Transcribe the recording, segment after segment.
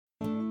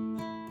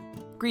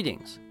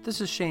Greetings,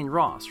 this is Shane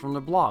Ross from the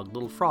blog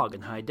Little Frog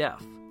in High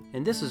Def,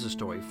 and this is a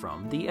story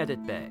from The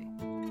Edit Bay.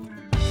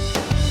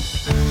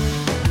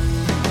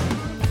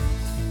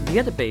 The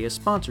Edit Bay is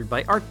sponsored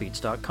by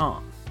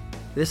Artbeats.com.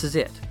 This is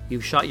it.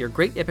 You've shot your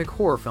great epic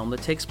horror film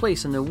that takes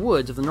place in the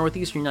woods of the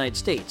northeastern United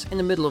States in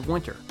the middle of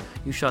winter.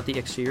 You shot the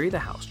exterior of the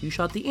house, you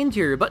shot the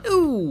interior, but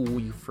ooh,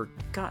 you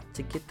forgot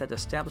to get that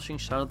establishing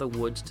shot of the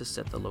woods to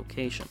set the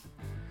location.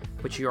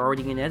 But you're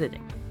already in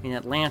editing, in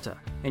Atlanta,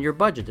 and your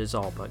budget is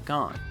all but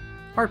gone.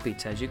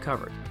 Artbeats has you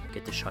covered.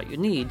 Get the shot you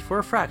need for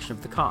a fraction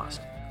of the cost.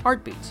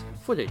 Artbeats,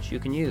 footage you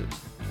can use.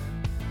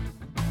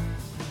 A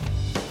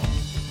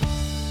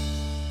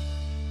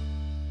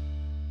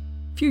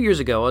few years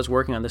ago, I was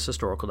working on this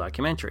historical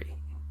documentary.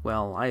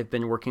 Well, I have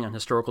been working on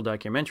historical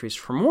documentaries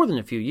for more than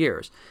a few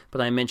years, but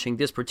I'm mentioning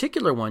this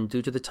particular one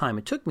due to the time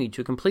it took me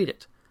to complete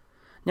it.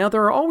 Now,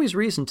 there are always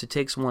reasons it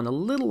takes one a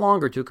little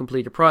longer to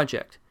complete a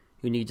project.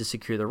 You need to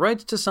secure the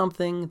rights to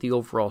something, the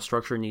overall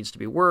structure needs to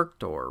be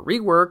worked or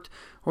reworked,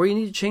 or you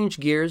need to change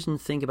gears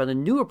and think about a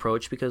new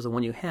approach because the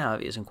one you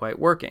have isn't quite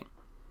working.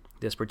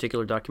 This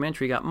particular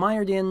documentary got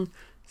mired in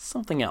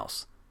something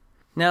else.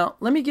 Now,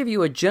 let me give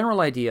you a general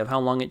idea of how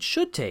long it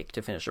should take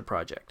to finish a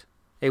project.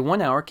 A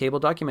 1-hour cable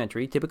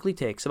documentary typically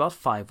takes about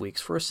 5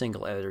 weeks for a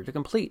single editor to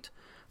complete,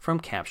 from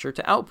capture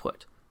to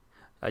output.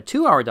 A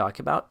 2-hour doc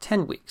about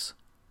 10 weeks.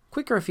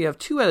 Quicker if you have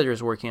 2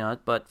 editors working on it,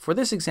 but for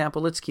this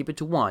example, let's keep it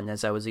to 1,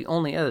 as I was the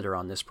only editor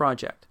on this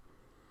project.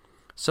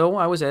 So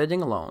I was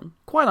editing alone,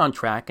 quite on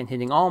track and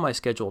hitting all my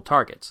scheduled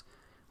targets.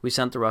 We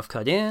sent the rough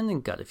cut in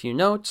and got a few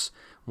notes.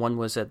 One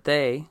was that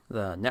they,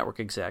 the network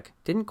exec,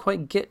 didn't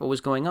quite get what was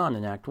going on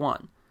in Act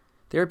 1.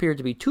 There appeared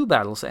to be 2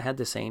 battles that had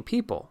the same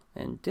people,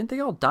 and didn't they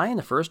all die in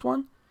the first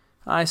one?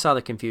 I saw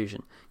the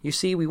confusion. You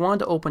see, we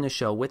wanted to open a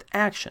show with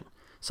action,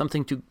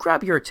 something to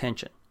grab your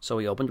attention, so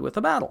we opened with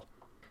a battle.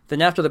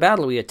 Then after the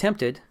battle we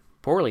attempted,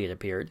 poorly it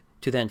appeared,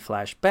 to then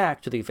flash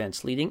back to the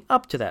events leading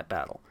up to that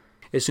battle.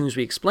 As soon as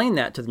we explained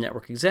that to the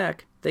network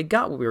exec, they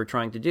got what we were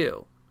trying to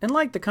do, and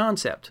liked the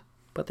concept,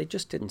 but they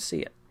just didn't see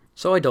it.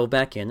 So I dove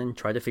back in and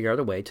tried to figure out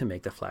a way to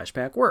make the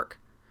flashback work.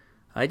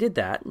 I did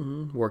that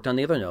and worked on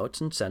the other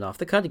notes and sent off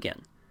the cut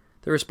again.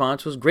 The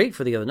response was great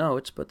for the other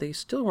notes, but they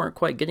still weren't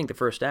quite getting the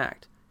first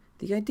act.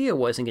 The idea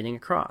wasn't getting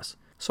across,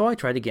 so I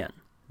tried again,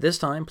 this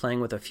time playing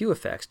with a few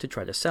effects to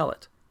try to sell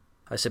it.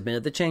 I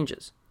submitted the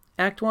changes.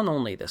 Act 1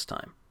 only this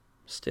time.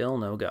 Still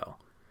no go.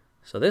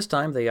 So this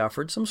time they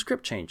offered some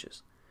script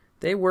changes.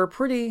 They were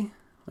pretty,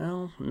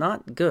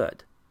 not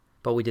good.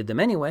 But we did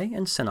them anyway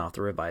and sent off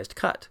the revised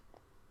cut.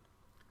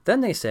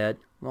 Then they said,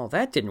 well,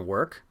 that didn't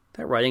work.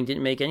 That writing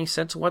didn't make any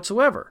sense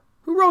whatsoever.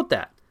 Who wrote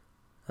that?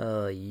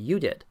 You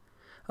did.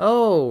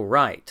 Oh,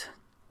 right.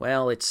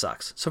 Well, it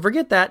sucks. So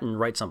forget that and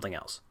write something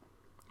else.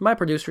 My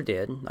producer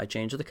did. I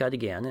changed the cut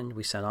again, and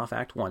we sent off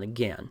Act 1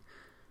 again.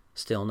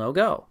 Still no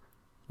go.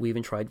 We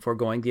even tried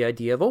foregoing the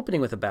idea of opening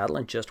with a battle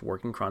and just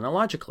working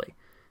chronologically.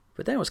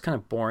 But then it was kind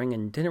of boring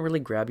and didn't really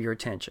grab your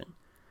attention.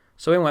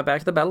 So we went back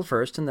to the battle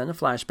first and then a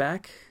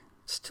flashback.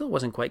 Still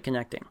wasn't quite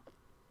connecting.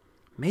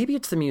 Maybe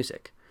it's the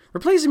music.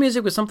 Replace the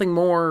music with something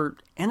more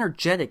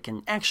energetic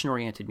and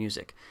action-oriented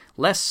music.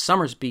 Less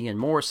Summersby and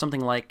more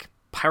something like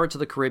Pirates of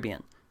the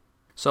Caribbean.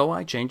 So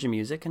I changed the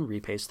music and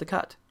repaced the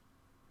cut.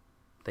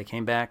 They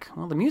came back,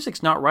 well, the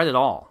music's not right at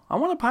all. I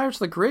want a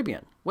Pirates of the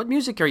Caribbean. What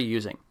music are you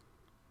using?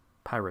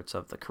 Pirates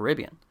of the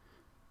Caribbean.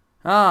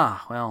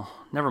 Ah, well,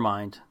 never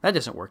mind. That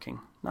isn't working.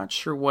 Not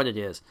sure what it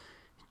is.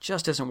 It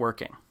just isn't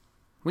working.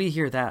 We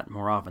hear that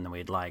more often than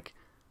we'd like.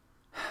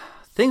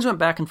 Things went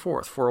back and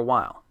forth for a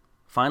while.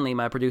 Finally,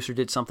 my producer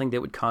did something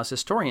that would cause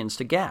historians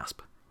to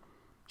gasp.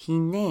 He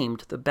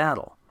named the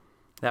battle.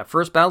 That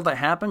first battle that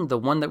happened, the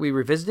one that we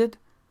revisited,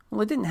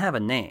 well, it didn't have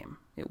a name.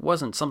 It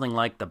wasn't something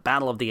like the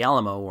Battle of the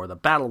Alamo or the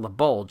Battle of the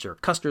Bulge or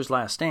Custer's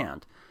Last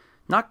Stand.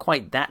 Not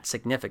quite that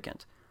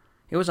significant.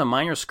 It was a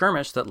minor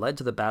skirmish that led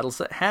to the battles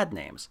that had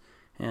names,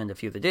 and a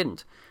few that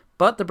didn't.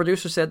 But the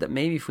producer said that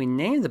maybe if we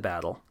named the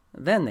battle,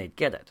 then they'd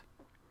get it.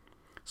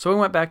 So we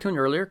went back to an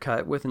earlier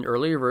cut with an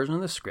earlier version of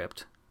the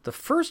script, the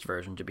first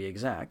version to be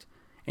exact,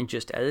 and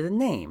just added a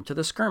name to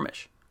the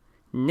skirmish,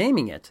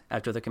 naming it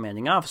after the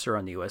commanding officer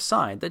on the U.S.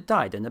 side that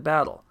died in the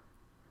battle.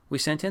 We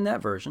sent in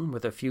that version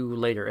with a few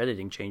later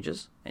editing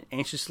changes and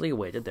anxiously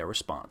awaited their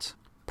response.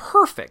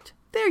 Perfect!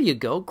 There you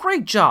go!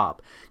 Great job!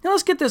 Now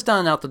let's get this done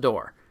and out the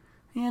door.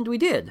 And we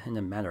did, in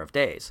a matter of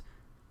days.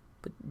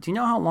 But do you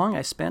know how long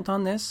I spent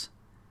on this?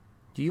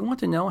 Do you want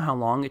to know how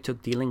long it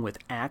took dealing with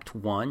Act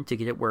 1 to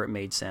get it where it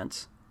made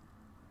sense?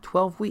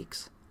 12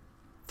 weeks.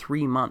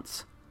 3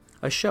 months.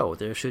 A show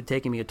that should have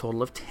taken me a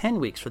total of 10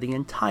 weeks for the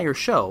entire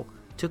show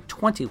took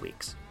 20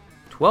 weeks.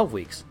 12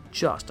 weeks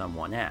just on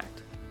one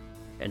act.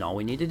 And all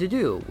we needed to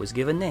do was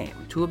give a name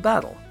to a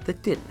battle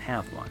that didn't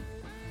have one.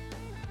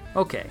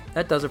 Okay,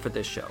 that does it for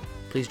this show.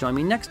 Please join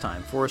me next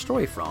time for a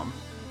story from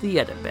The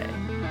Edit Bay.